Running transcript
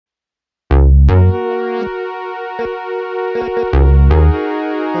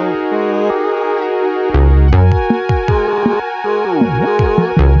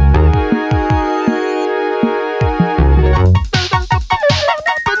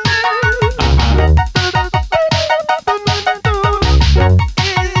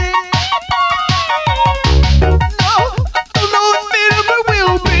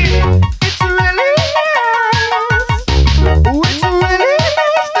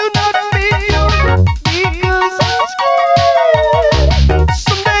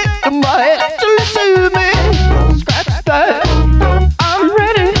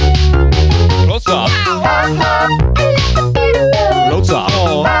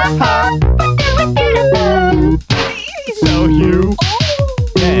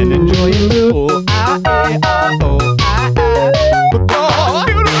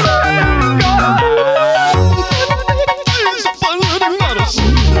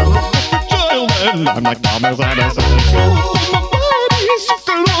child, and I'm like Thomas Edison.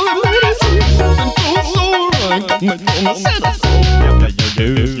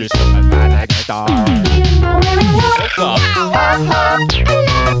 You're so bad at guitar.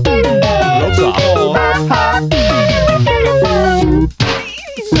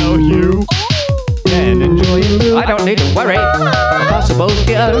 So you can enjoy it. I don't need to worry. Impossible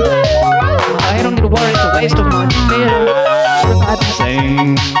fear. I don't need to worry. It's a waste of my fear. I've been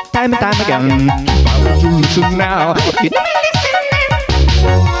saying time and time again. Why would you listen now? You